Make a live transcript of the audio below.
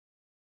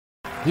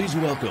Please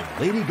welcome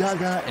Lady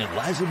Gaga and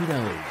Liza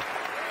Minnelli.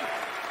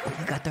 Oh,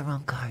 you got the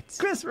wrong cards.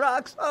 Chris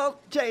rocks all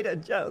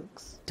Jada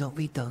jokes. Don't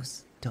read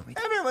those. Don't read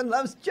those. Everyone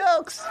loves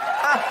jokes.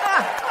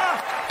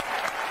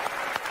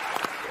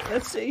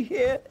 Let's see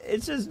here.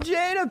 It says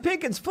Jada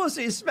Pinkett's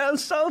pussy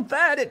smells so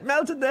bad it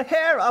melted the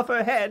hair off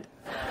her head.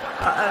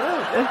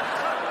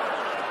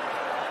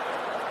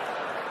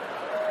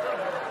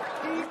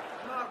 Keep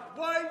my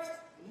wife's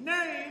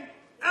name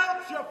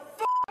out your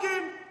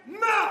fucking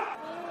mouth!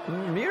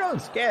 You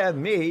don't scare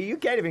me. You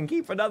can't even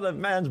keep another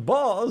man's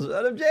balls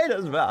out of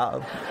Jada's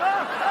mouth.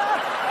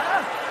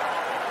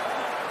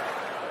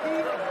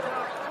 Keep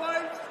my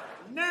wife's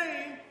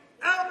name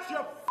out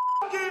your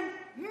fucking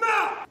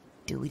mouth!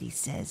 Do what he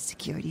says.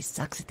 Security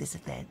sucks at this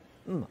event.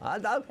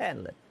 I'll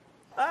handle it.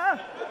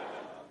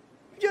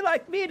 Would you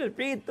like me to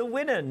read the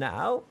winner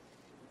now?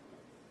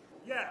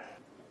 Yes.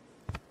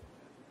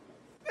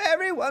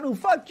 Everyone who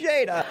fucked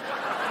Jada.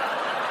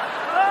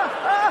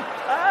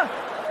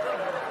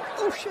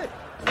 Oh, shit.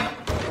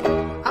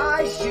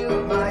 I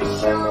shoot my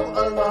show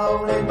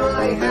alone in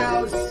my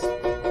house,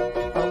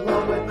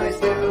 alone with my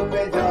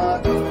stupid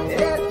dog.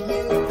 If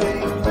you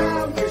think,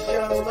 wow, your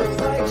show looks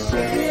like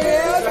shit,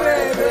 yeah,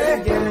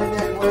 baby, get a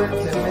network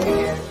to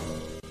make it.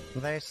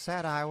 They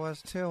said I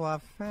was too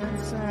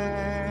offensive.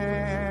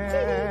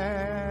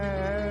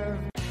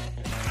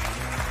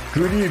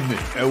 Good evening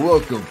and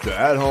welcome to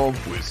At Home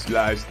with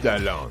Sly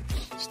Stallone,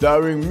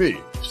 starring me,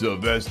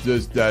 Sylvester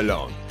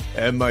Stallone,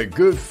 and my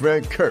good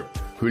friend Kurt,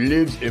 who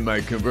lives in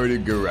my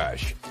converted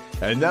garage.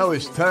 And now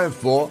it's time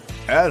for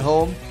At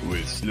Home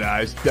with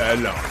Sly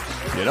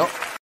Stallone. You know?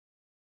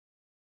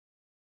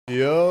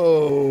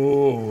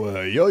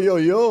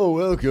 Yo,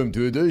 welcome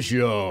to the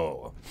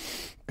show.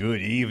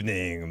 Good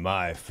evening,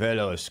 my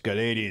fellow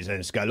Scaladies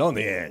and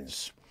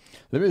Scalonians.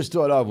 Let me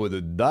start off with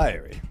a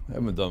diary. I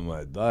haven't done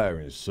my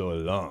diary in so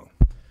long.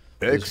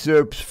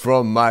 Excerpts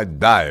from my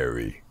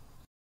diary.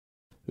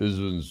 This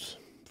one's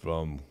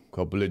from a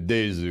couple of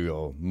days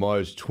ago,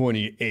 March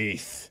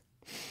 28th,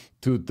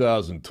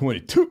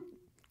 2022.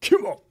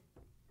 Come on.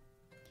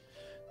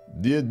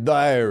 Dear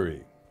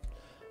diary,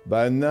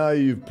 by now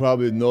you've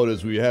probably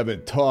noticed we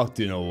haven't talked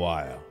in a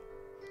while.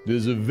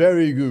 There's a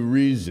very good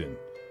reason.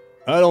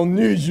 I don't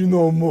need you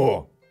no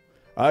more.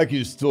 I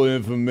can store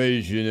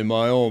information in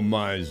my own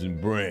minds and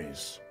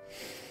brains.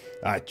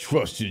 I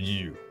trusted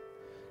you.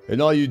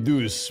 And all you do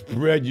is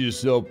spread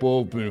yourself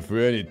open for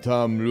any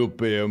Tom,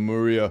 Lupe, or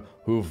Maria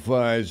who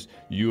finds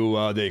you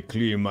while they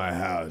clean my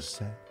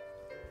house.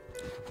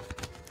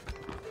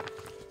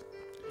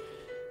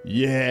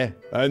 Yeah,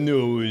 I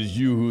knew it was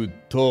you who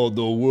told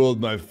the world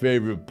my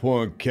favorite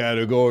porn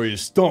category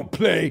is stump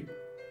play.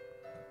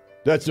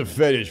 That's a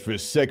fetish for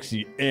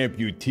sexy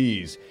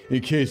amputees,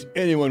 in case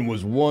anyone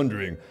was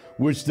wondering,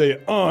 which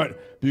they aren't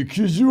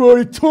because you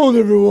already told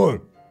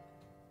everyone.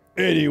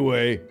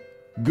 Anyway,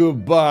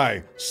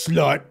 goodbye,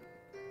 slut.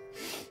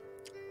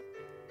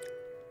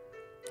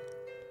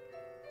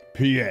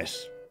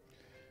 P.S.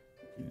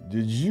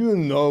 Did you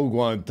know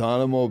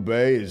Guantanamo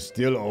Bay is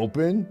still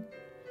open?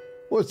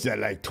 What's that,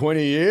 like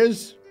 20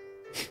 years?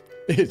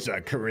 It's a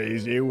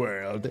crazy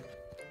world.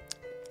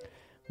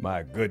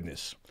 My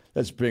goodness.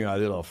 Let's bring our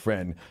little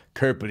friend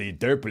Kerpley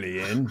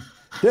Derpley in.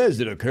 There's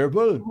little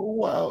Kerple.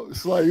 Wow,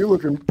 Sly, you're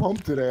looking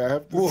pumped today, I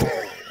have to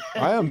say.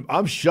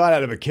 I'm shot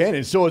out of a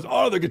cannon, so is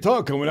all the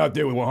guitar coming out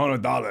there with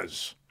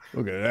 $100.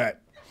 Look at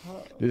that.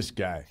 This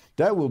guy.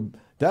 That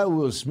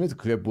Will Smith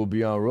clip will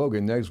be on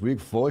Rogan next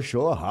week for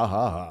sure. Ha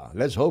ha ha.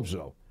 Let's hope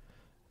so.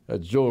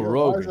 That's Joe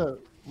Rogan.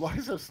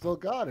 Liza still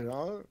got it,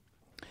 huh?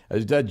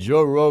 As that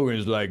Joe Rogan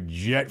is like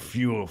jet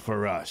fuel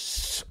for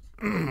us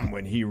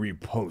when he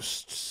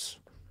reposts.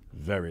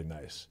 Very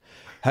nice.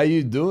 How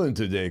you doing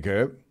today,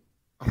 Kerb?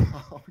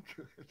 Oh,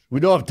 good. We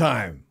don't have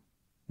time.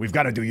 We've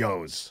got to do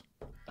yos.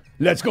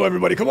 Let's go,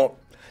 everybody. Come on.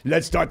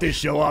 Let's start this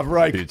show off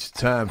right. It's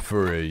time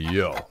for a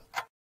yo.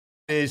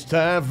 It's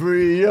time for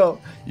a yo.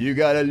 You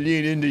got to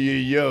lean into your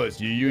yos.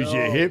 You use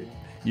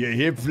your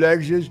hip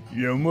flexors,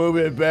 you move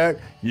it back,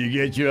 you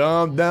get your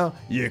arm down,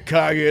 you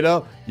cock it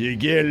up, you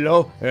get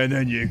low, and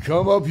then you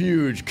come up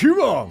huge.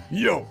 Come on.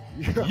 Yo.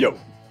 Yo.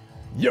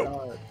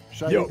 Yo.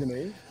 Yo.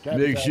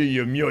 Make sure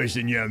you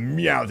moisten your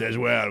mouth as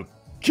well.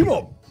 Come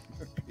on.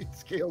 It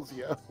scales,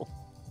 yo.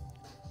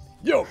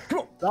 Yo, come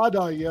on.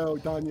 Dada, yo.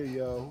 Danya,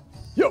 yo.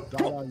 Yo,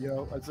 Dada,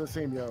 yo. It's the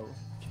same yo.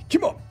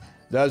 Come on.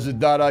 That's the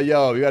Dada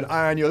yo. You got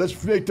iron yo.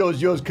 Let's make those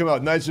yos come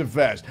out nice and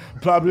fast.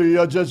 Probably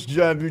just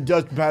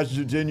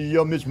passes in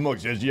yo. Miss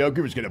Monk says yo.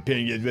 Cooper's gonna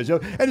ping you. And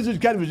this is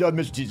kind of yo.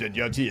 Miss T says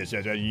yo. T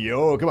says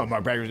yo. Come on,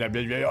 Mark Packers.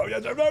 Yo.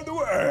 That's around the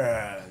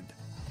world.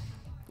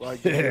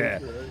 Like, yeah.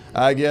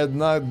 I get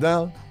knocked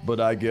down,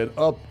 but I get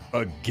up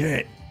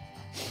again.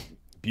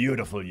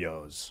 Beautiful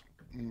yos.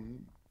 Mm-hmm.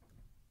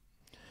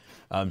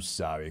 I'm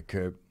sorry,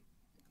 Kurt.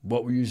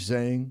 What were you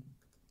saying?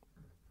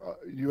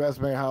 You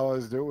asked me how I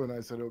was doing.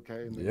 I said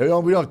okay. We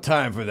don't have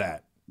time for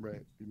that.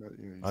 Right.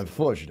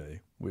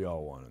 Unfortunately, we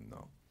all want to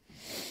know.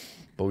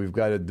 But we've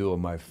got to do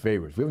my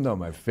favorites. We haven't done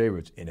my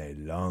favorites in a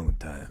long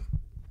time.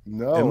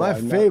 No. And my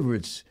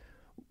favorites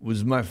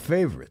was my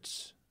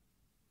favorites.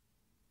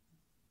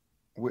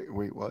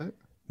 Wait, what?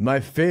 My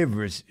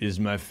favorites is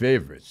my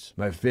favorites.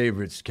 My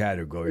favorites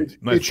category.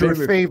 It's your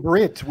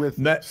favorite with...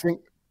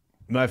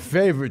 My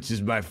favorites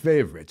is my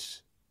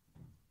favorites.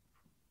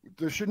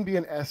 There shouldn't be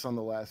an S on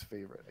the last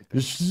favorite. I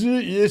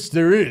think. Yes,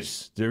 there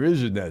is. There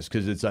is an S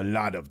because it's a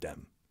lot of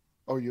them.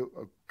 Oh,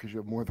 because you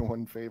have more than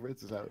one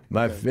favorites? Is that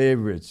my okay.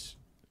 favorites?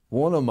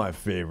 One of my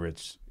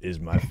favorites is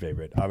my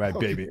favorite. All right,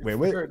 baby.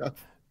 Wait.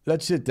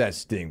 Let's hit that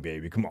sting,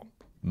 baby. Come on.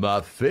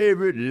 My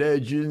favorite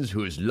legends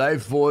whose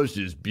life force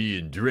is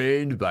being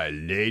drained by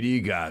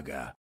Lady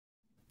Gaga.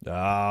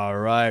 All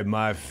right,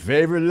 my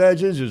favorite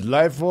legends whose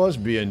life force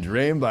being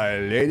drained by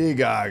Lady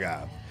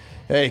Gaga.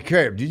 Hey,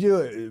 Kurt,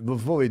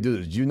 before we do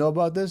this, do you know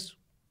about this?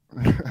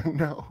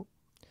 No.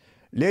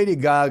 Lady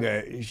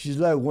Gaga, she's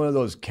like one of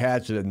those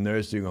cats at a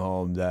nursing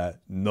home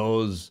that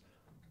knows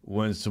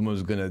when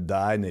someone's going to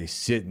die and they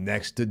sit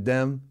next to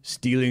them,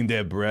 stealing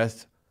their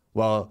breath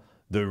while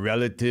the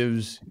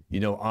relatives,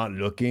 aren't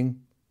looking.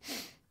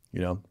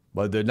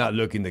 But they're not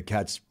looking. The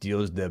cat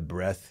steals their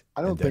breath.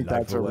 I don't think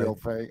that's a real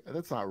thing.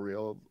 That's not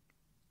real.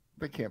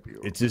 They can't be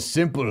real. It's a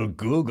simple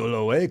Google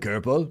away,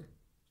 Kerpel.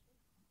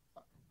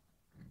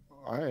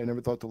 All right, I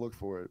never thought to look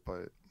for it,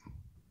 but...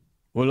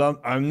 Well,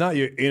 I'm not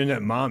your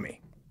internet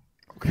mommy.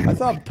 Okay. I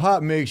thought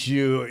pop makes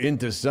you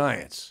into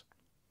science.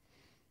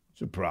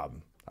 It's a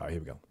problem. All right,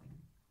 here we go.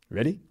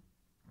 Ready?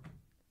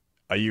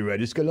 Are you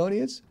ready,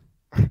 Scalonians?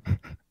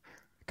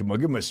 Come on,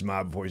 give me a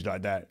smile before you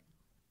start that.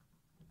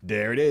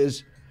 There it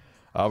is.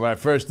 All right,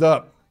 first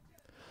up,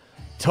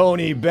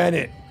 Tony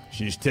Bennett.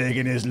 She's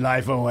taking his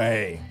life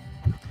away.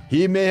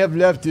 He may have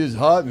left his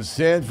heart in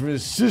San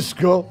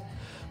Francisco,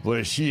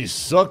 but she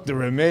sucked the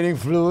remaining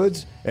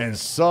fluids and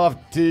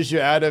soft tissue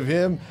out of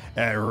him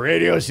at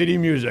Radio City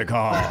Music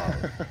Hall.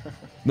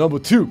 Number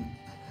 2,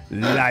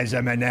 Liza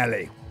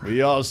Minnelli.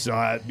 We all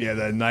saw it the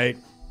other night.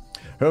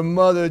 Her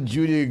mother,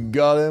 Judy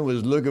Garland,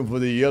 was looking for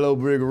the yellow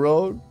brick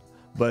road,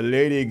 but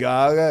Lady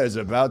Gaga is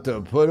about to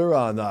put her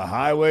on the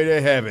highway to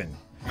heaven.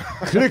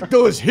 Click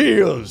those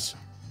heels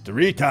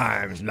 3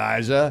 times,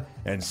 Liza,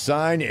 and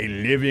sign a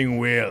living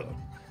will,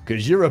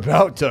 because you're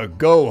about to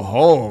go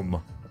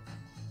home,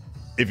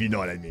 if you know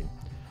what I mean.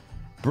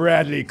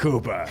 Bradley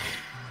Cooper.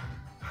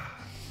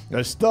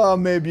 A star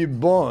may be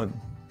born,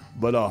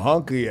 but a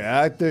hunky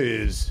actor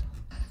is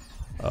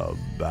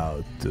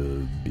about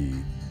to be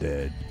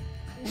dead.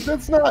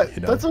 That's not.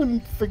 That's a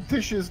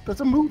fictitious.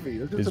 That's a movie.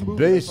 It's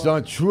based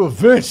on true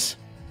events.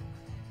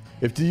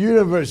 If the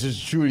universe is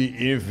truly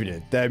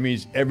infinite, that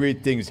means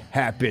everything's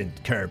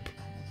happened, Kerp.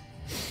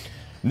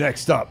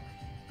 Next up,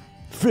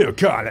 Phil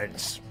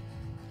Collins.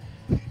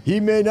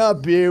 He may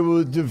not be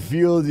able to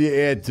feel the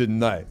air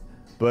tonight,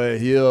 but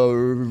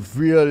he'll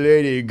feel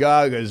Lady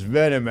Gaga's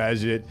venom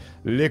as it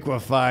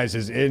liquefies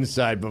his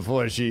inside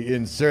before she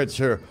inserts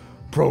her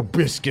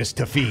proboscis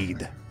to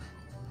feed.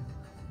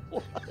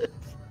 What?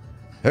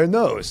 Her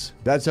nose.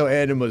 That's how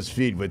animals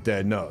feed, with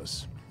their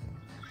nose.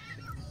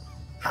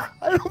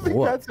 I don't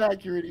think that's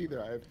accurate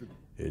either.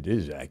 It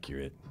is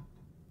accurate.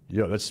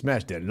 Yo, let's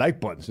smash that like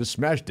buttons. Let's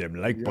smash them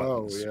like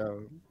buttons. Yeah.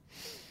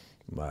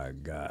 My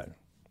God.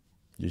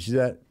 You see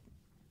that?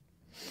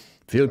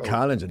 Phil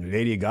Collins and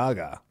Lady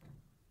Gaga.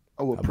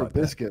 Oh, well,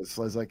 proboscis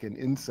is like an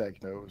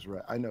insect nose,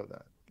 right? I know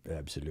that.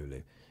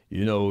 Absolutely.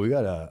 We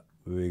gotta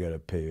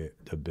pay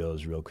the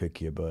bills real quick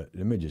here, but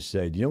let me just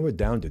say, do you know we're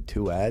down to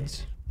 2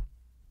 ads?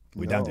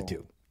 We're down to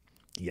 2.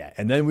 Yeah,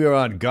 and then we are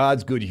on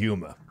God's good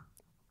humor.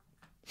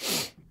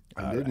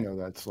 I didn't know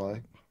that,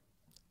 Sly.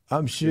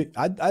 I'm sure.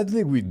 I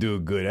think we do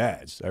good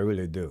ads. I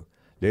really do.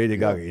 Lady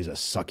Gaga is a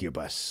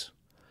succubus.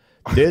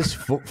 This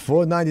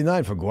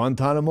 $4.99 for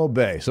Guantanamo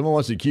Bay. Someone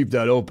wants to keep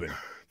that open.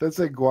 That's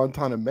like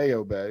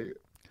Guantanamo Bay.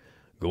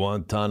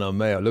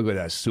 Guantanamo. Look at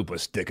that super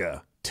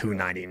sticker.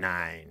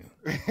 $2.99.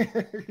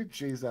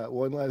 Jeez, that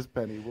one last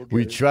penny.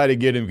 We try to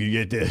get him to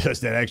get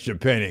just that extra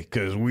penny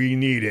because we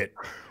need it.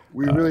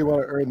 We really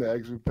want to earn the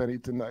extra penny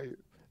tonight.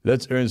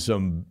 Let's earn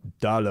some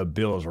dollar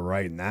bills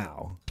right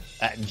now.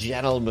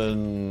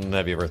 Gentlemen,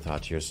 have you ever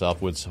thought to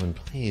yourself, would someone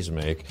please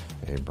make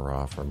a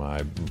bra for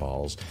my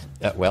balls?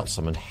 Well,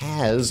 someone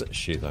has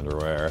sheath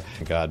underwear.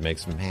 God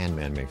makes man,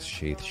 man makes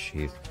sheath.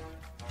 Sheath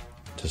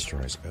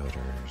destroys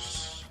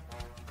odors.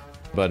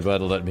 But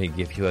let me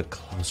give you a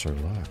closer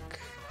look.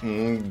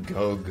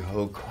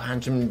 Go,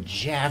 Quantum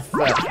Jeff.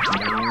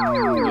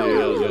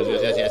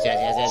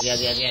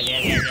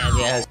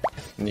 Yes.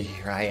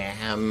 Here I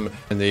am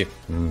in the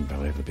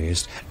belly of the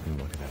beast.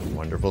 Look at that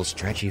wonderful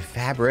stretchy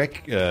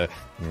fabric.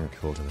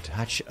 Cool to the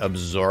touch.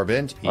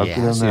 Absorbent.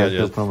 Yes.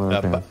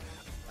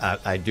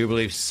 I do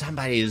believe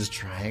somebody is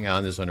trying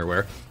on this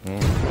underwear.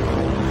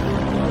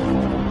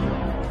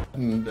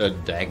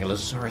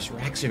 Danglosaurus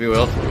Rex, if you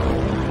will.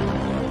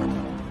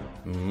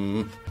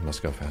 I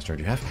must go faster,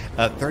 Jeff.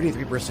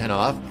 33%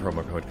 off.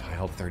 Promo code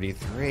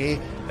Kyle33.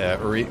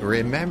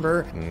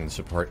 Remember,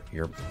 support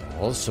your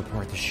balls,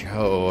 support the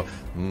show.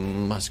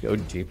 Must go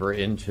deeper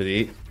into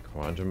the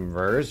Quantum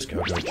verse,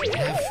 Coco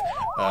Jeff.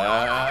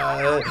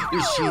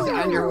 Sheath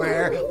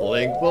underwear,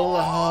 link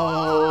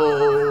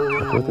below.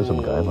 I think there's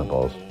some guy in my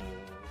balls.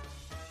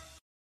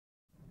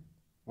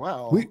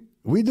 Wow.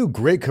 We do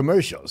great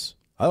commercials.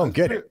 I don't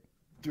get it.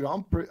 Dude,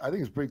 I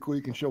think it's pretty cool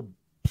you can show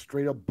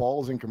straight up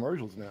balls in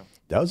commercials now.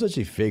 That was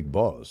actually fake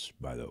balls,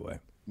 by the way.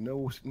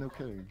 No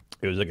kidding.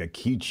 It was like a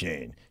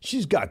keychain.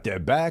 She's got their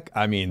back.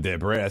 I mean, their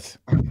breath.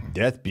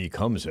 Death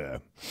becomes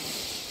her.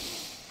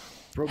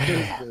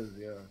 Yeah.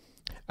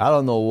 I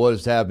don't know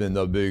what's happening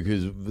though,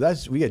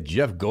 because we got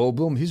Jeff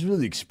Goldblum. He's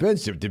really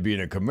expensive to be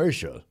in a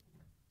commercial.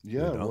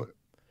 Yeah. You know?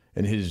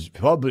 And his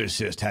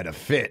publicist had a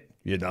fit,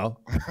 you know.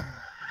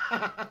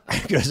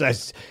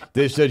 Because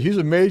they said he's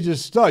a major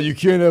star. You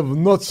can't have a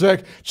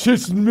nutsack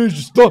chasing a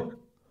major star.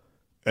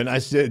 And I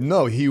said,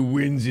 no, he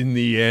wins in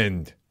the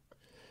end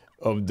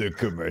of the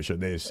commercial.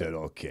 They said,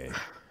 okay.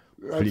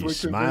 Please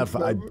smile.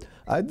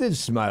 I did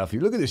smile for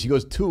you. Look at this. He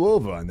goes 2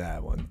 over on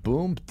that one.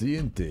 Boom,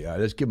 TNT. All right,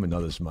 let's give him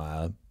another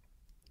smile.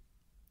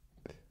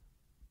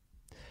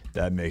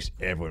 That makes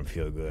everyone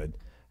feel good.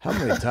 How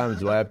many times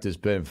do I have to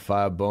spend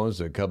 5 bones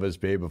to cover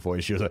Spade before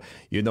he shows up?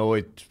 You know,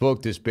 we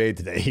spoke to Spade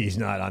today. He's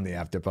not on the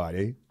after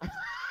party.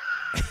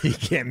 He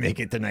can't make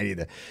it tonight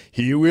either.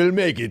 He will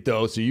make it,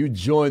 though, so you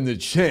join the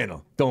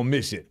channel. Don't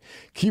miss it.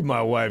 Keep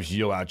my wife's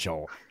yo out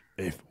your...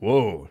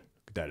 Whoa,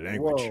 that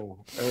language.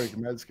 Whoa, Eric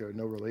Metzger,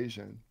 no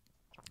relation.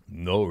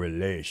 No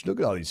relation.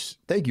 Look at all these.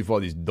 Thank you for all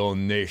these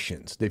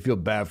donations. They feel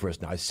bad for us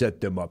now. I set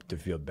them up to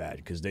feel bad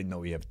because they know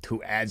we have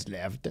 2 ads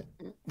left.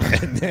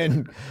 And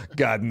then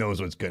God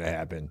knows what's going to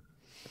happen.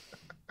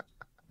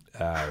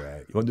 All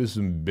right. You want to do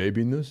some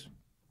baby news?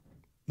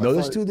 No,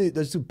 let's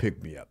do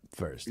pick me up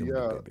first. Then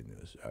we'll do baby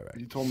news. All right.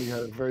 You told me you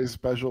had a very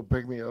special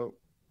pick me up.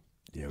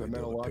 Yeah, we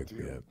do a pick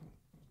me up.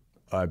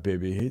 All right,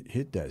 baby,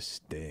 hit that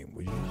sting,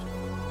 would you?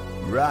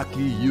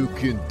 Rocky, you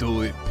can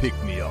do it. Pick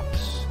me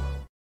ups.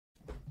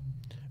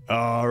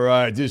 All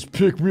right, this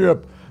pick me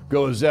up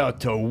goes out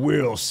to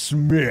Will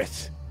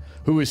Smith,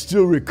 who is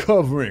still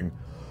recovering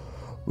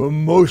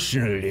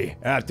emotionally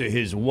after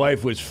his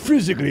wife was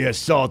physically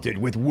assaulted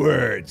with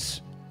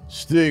words.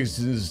 Sticks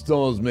and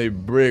stones may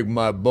break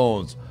my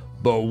bones,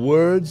 but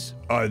words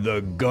are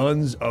the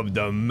guns of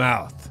the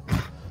mouth.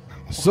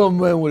 Some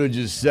men would have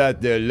just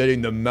sat there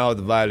letting the mouth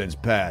violence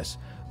pass.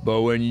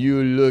 But when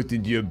you looked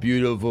into your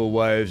beautiful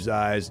wife's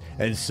eyes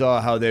and saw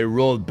how they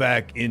rolled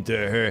back into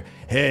her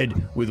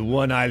head with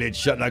one eyelid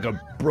shut like a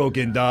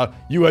broken doll,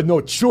 you had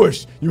no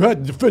choice. You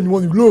had to defend the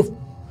one you loved.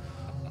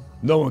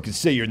 No one can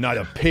say you're not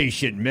a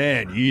patient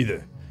man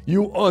either.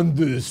 You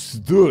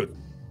understood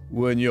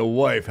when your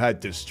wife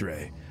had to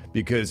stray.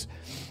 Because,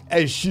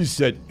 as she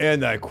said,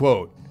 and I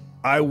quote,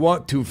 I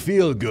want to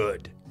feel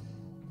good.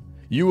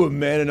 You were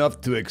man enough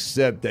to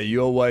accept that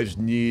your wife's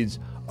needs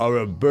are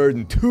a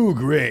burden too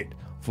great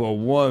for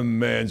one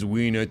man's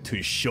wiener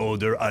to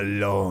shoulder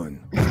alone.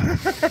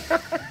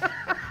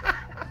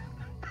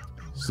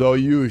 So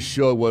you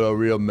showed what a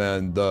real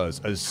man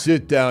does. A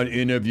sit-down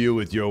interview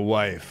with your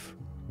wife,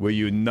 where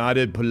you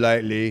nodded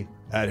politely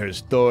at her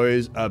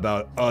stories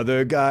about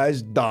other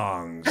guys'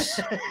 dongs.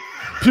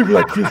 People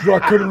like Chris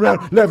Rock coming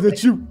around laughing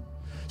at you,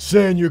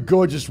 saying your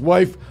gorgeous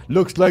wife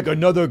looks like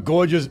another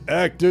gorgeous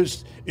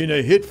actress in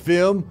a hit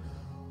film.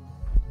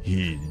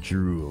 He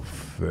drew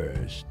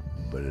first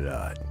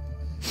blood.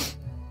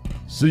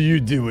 So you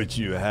did what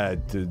you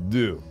had to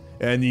do,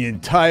 and the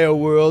entire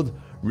world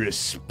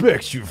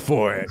respects you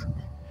for it.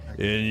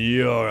 And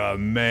you're a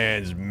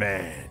man's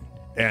man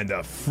and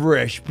a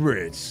fresh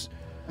prince.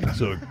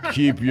 So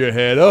keep your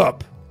head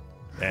up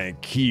and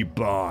keep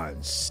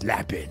on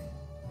slapping.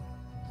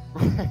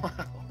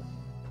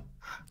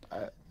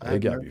 I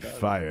got me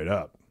fired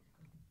up.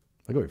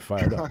 I got me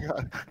fired up.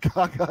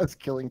 Gaga's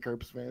killing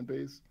Curb's fan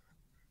base.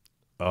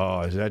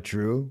 Oh, is that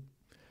true?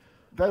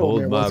 That Hold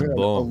old man my wasn't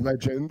bone. a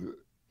legend.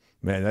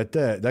 Man,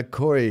 that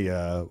Corey,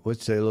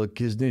 what's that little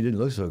kid's name? Didn't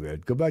look so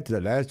good. Go back to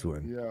that last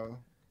one. Yeah.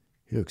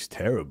 He looks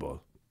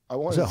terrible.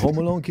 Was that Home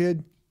Alone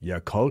kid? Yeah,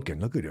 Culkin.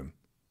 Look at him.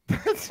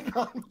 That's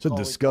not It's a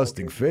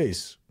disgusting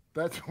face.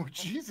 That's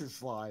Jesus,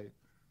 Sly.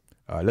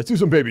 All right, let's do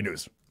some baby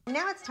news.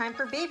 Now it's time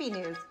for baby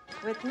news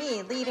with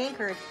me, lead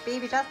anchor,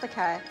 Baby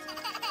Jessica.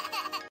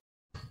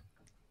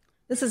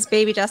 This is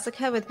Baby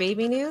Jessica with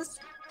baby news.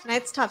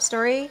 Tonight's top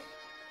story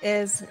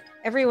is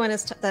everyone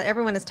is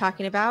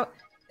talking about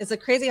is the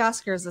crazy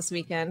Oscars this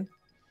weekend.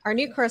 Our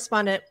new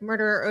correspondent,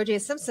 murderer O.J.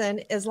 Simpson,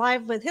 is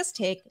live with his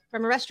take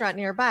from a restaurant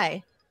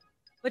nearby.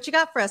 What you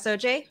got for us,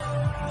 O.J.?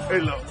 Hey,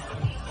 look,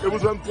 it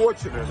was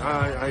unfortunate.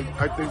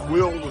 I think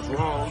Will was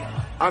wrong.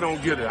 I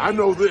don't get it. I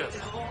know this.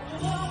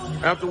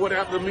 After what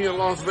happened to me in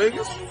Las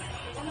Vegas,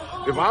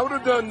 if I would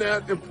have done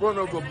that in front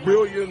of 1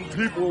 billion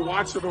people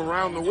watching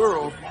around the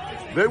world,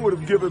 they would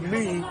have given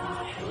me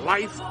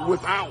life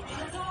without.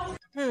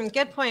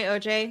 Good point,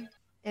 OJ.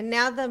 And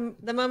now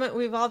the moment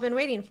we've all been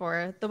waiting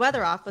for, the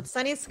weather off with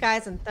sunny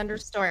skies and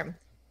thunderstorm.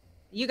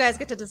 You guys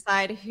get to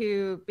decide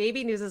who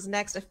Baby News'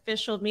 next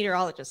official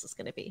meteorologist is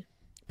going to be.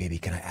 Baby,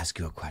 can I ask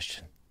you a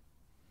question?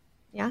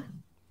 Yeah?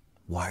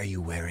 Why are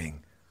you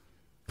wearing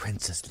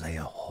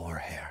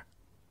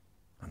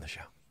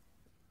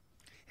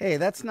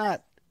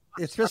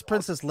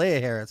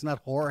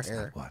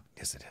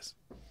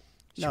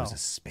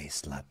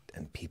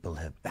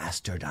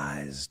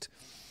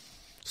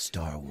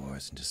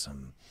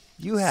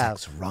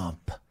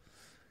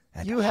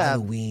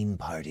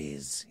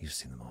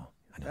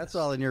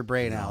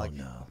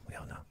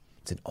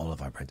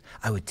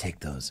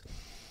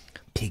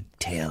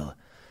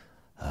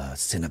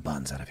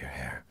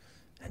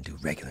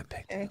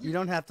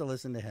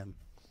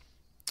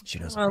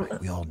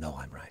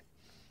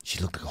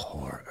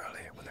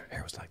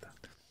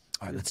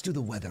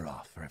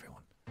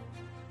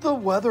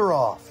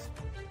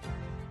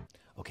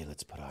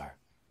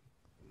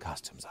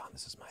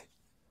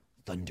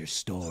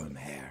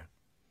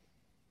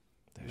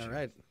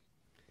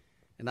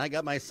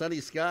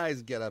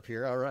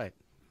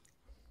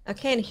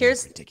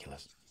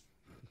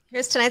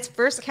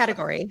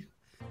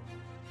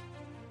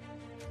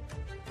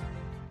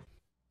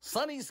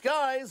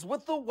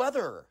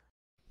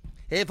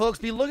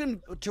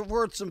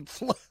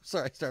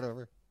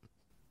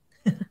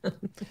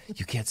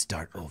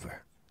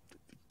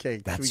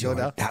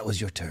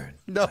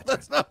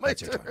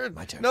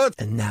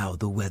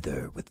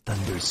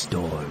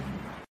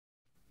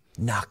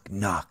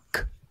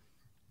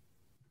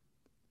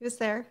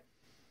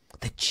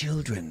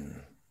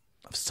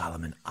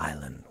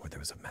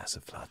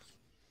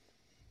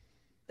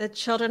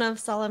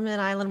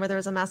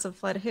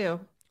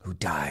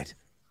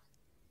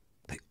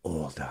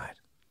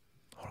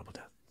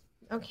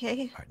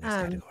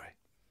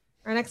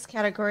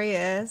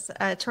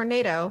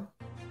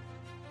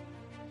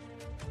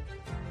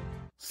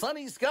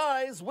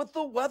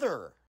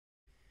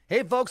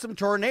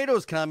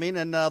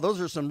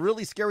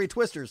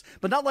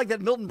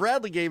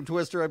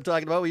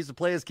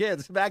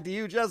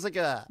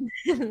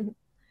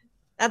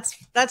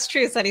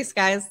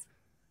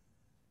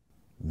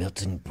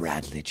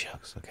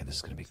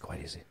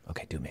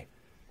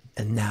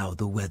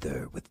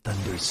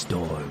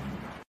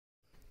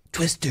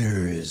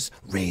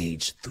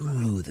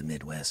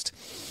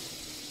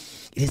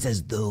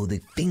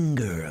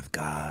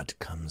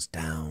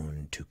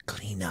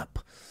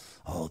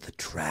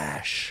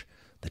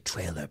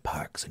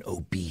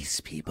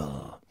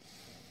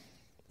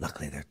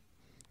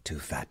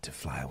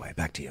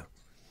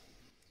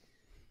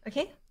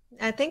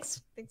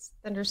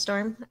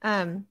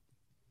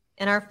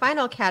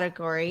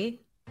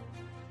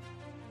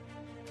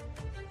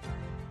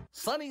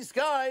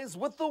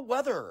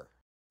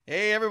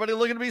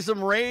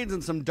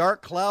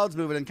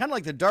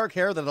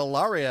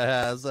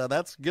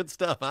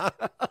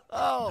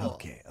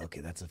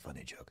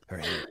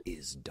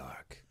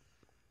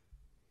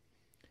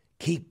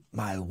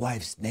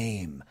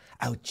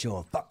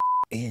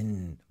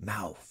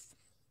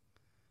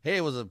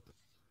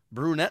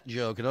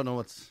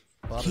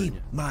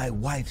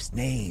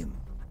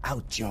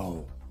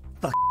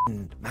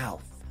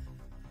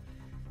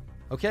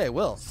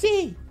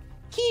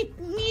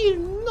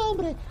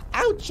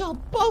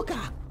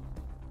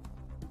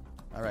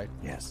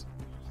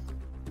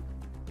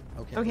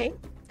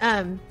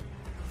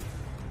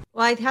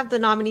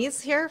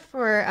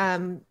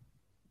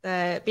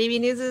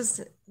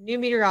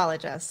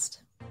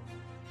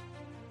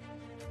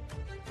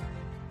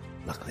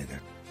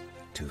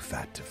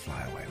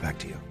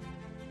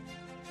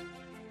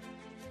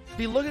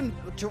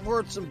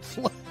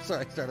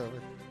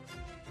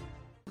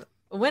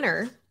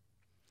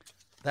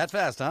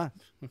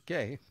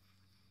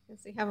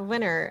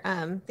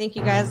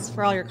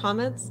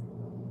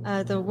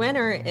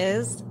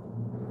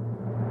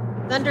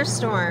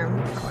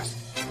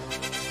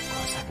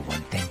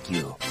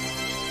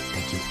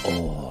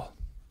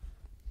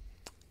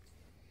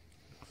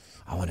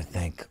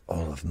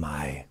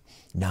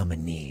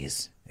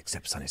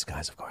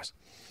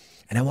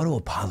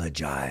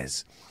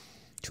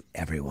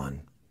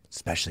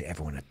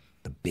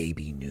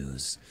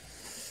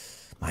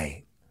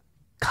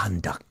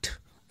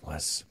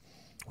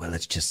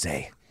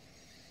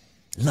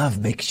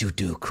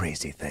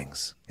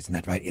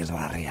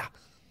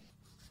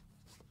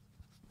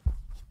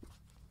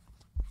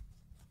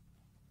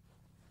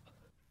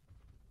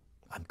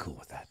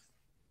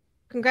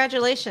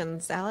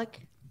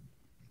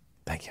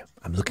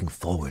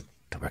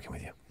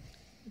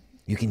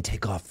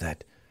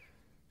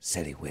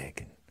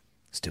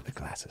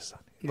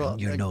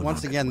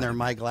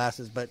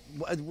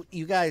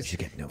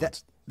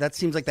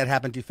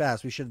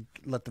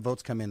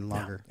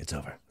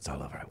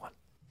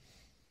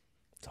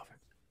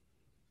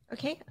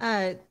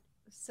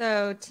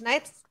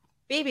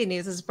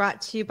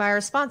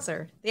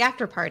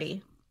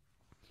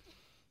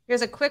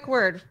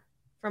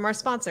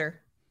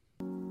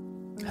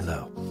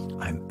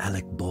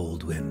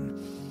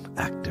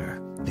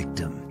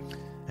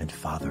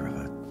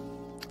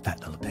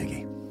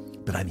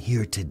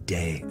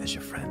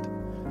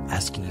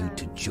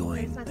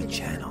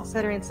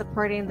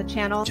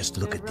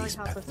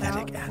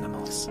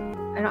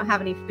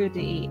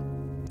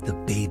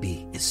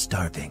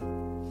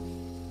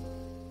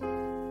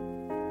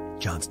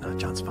John's not.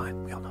 John's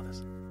fine. We all know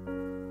this.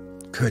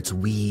 Kurt's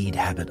weed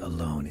habit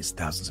alone is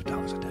thousands of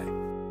dollars a day.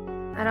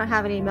 I don't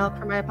have any milk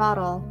for my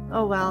bottle.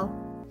 Oh well.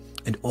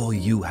 And all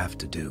you have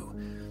to do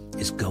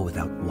is go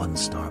without one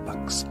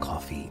Starbucks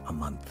coffee a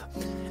month.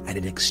 And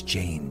in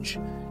exchange,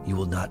 you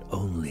will not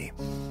only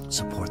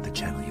support the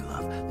channel you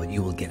love, but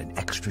you will get an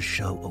extra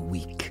show a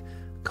week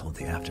called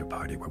The After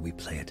Party, where we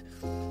play it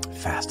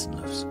fast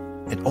and loose.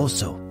 And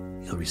also,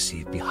 you'll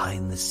receive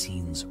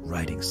behind-the-scenes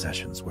writing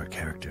sessions where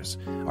characters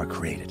are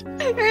created.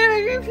 You're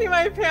gonna make me pee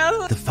my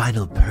pants. The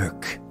final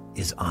perk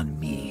is on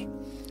me.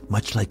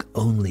 Much like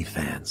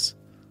OnlyFans,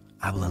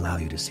 I will allow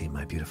you to see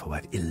my beautiful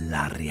wife,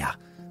 Ilaria,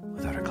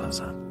 without her clothes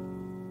on.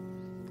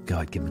 Go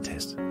ahead, give him a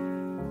taste.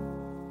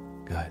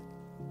 Go ahead.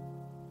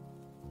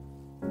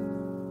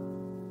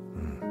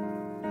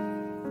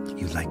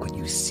 You like what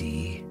you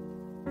see,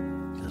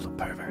 you little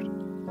pervert.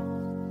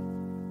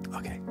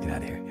 Okay, get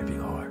out of here, you big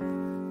whore.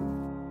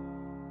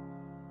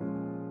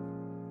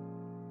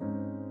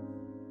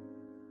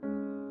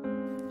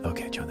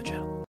 Okay, join the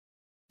channel.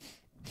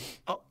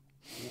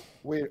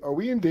 Wait, are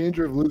we in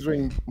danger of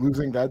losing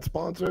that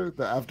sponsor,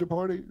 the After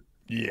Party?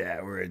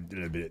 Yeah, we're in a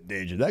little bit of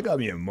danger. That got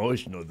me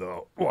emotional,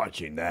 though,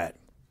 watching that.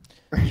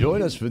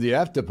 Join us for the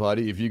after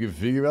party if you can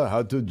figure out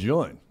how to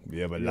join. We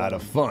have a lot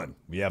of fun.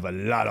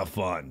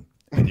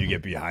 And you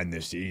get behind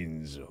the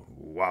scenes.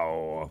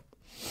 Wow.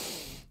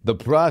 The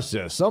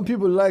process. Some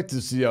people like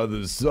to see how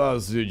the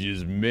sausage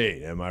is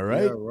made. Am I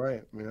right? Yeah,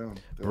 right. Yeah.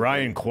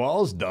 Brian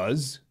Qualls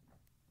does.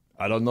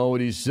 I don't know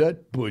what he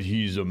said, but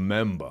he's a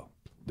member.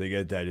 They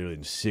get that little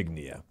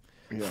insignia.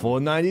 Yeah.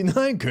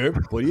 $4.99,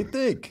 Kurt. What do you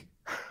think?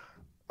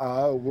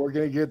 We're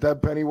going to get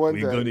that penny one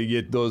day. We're going to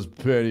get those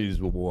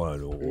pennies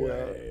one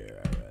way.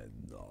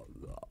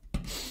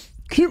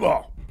 Come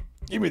on.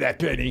 Give me that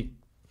penny.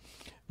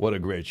 What a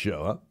great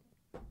show, huh?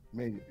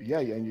 Man, yeah,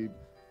 and your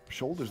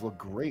shoulders look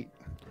great.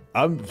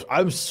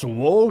 I'm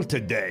swole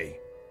today.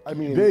 I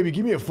mean, baby,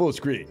 give me a full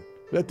screen.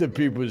 Let the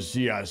people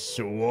see how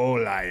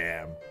swole I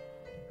am.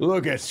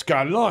 Look at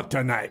Scalon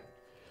tonight.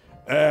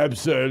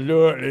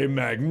 Absolutely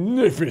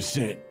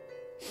magnificent.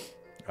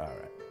 All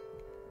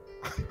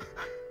right.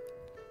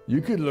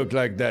 You could look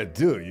like that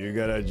too. You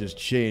gotta just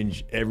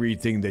change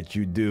everything that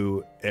you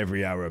do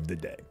every hour of the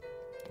day.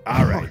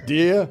 All right,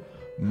 dear,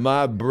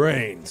 my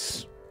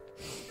brains.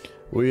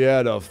 We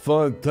had a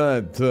fun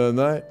time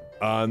tonight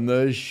on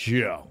the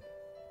show.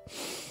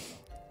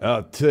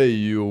 I'll tell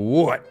you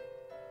what,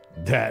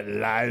 that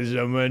Liza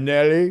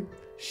Minnelli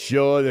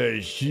showed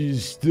that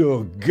she's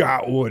still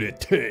got what it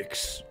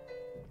takes.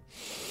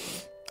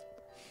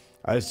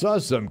 I saw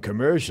some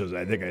commercials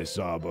I think I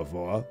saw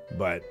before,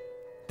 but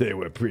they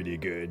were pretty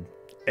good.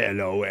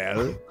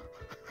 LOL.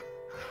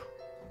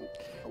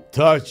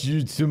 Talk to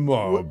you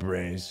tomorrow,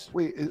 brains.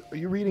 Wait, are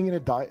you reading in a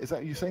diary? Is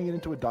that you saying it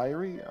into a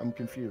diary? I'm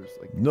confused.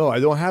 Like, no, I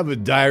don't have a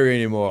diary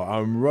anymore.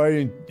 I'm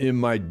writing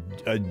in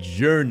a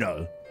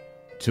journal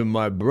to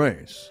my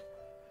brains.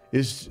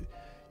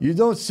 You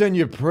don't send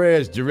your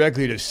prayers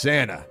directly to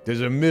Santa. There's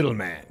a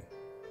middleman.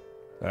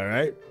 All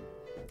right?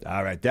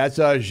 All right, that's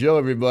our show,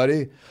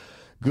 everybody.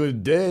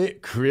 Good day,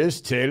 Chris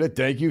Taylor.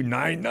 Thank you.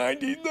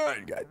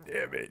 $9.99. God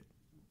damn it.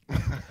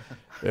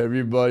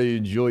 Everybody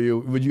enjoy you.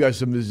 Would you got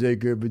something to say,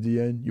 Kurt, at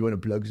the end? You want to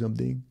plug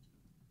something?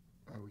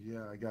 oh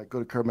yeah, go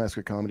to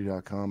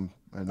kurtmaskercomedy.com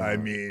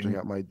and check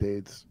out my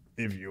dates.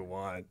 If you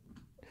want.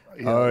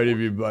 Yeah. All right,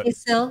 everybody. Hey,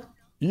 Sil.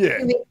 Yeah.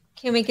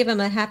 Can we give him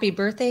a happy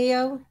birthday,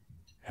 yo?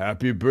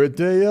 Happy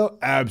birthday, yo.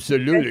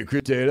 Absolutely,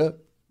 Chris Taylor.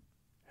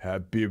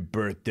 Happy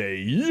birthday,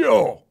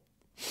 yo.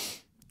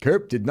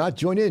 Kurt did not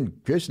join in.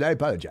 Chris, and I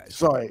apologize.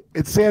 Sorry,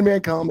 it's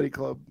Sandman Comedy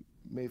Club,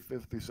 May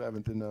 5th through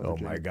 7th in Oh,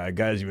 Virginia. my God.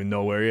 Guys even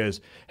know where he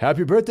is.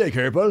 Happy birthday,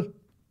 Kirple.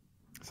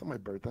 It's not my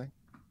birthday.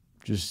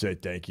 Just say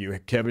thank you.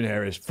 Kevin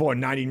Harris,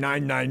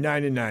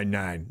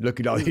 $4.99.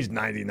 Look at all these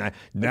 99.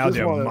 Now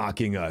they're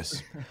mocking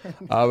us.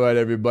 All right,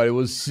 everybody.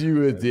 We'll see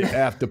you at the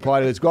after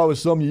party. Let's go out with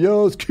some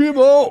yos. Come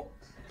on.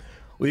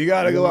 We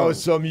got to go out with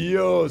some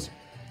yos.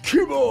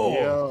 Come on.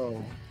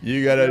 Yo.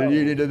 You got to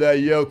lead into that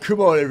yo.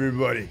 Come on,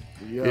 everybody.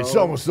 Yo. It's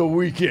almost the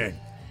weekend.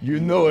 You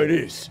know it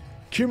is.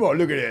 Come on,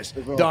 look at this.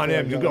 Don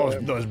M,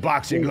 those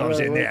boxing gloves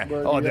in there.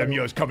 All them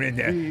yos coming in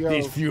there.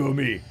 These fuel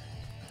me.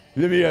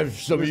 Let me have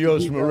some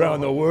yos from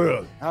around the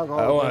world. I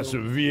want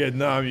some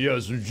Vietnam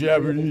yos, some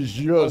Japanese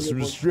yos,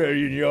 some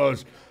Australian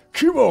yos.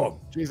 Come on.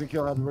 Jason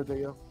Kill, happy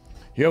birthday, yo.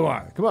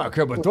 Come on,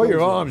 Kirby. Throw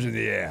your arms in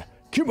the air.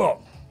 Come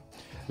on.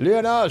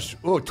 Leonidas,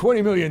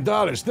 $20 million.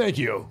 Thank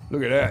you.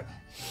 Look at that.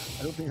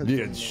 I don't think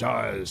Leon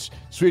Charles.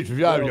 Sweet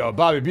for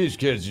Bobby Beach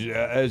Kids,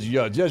 as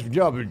just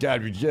jumping,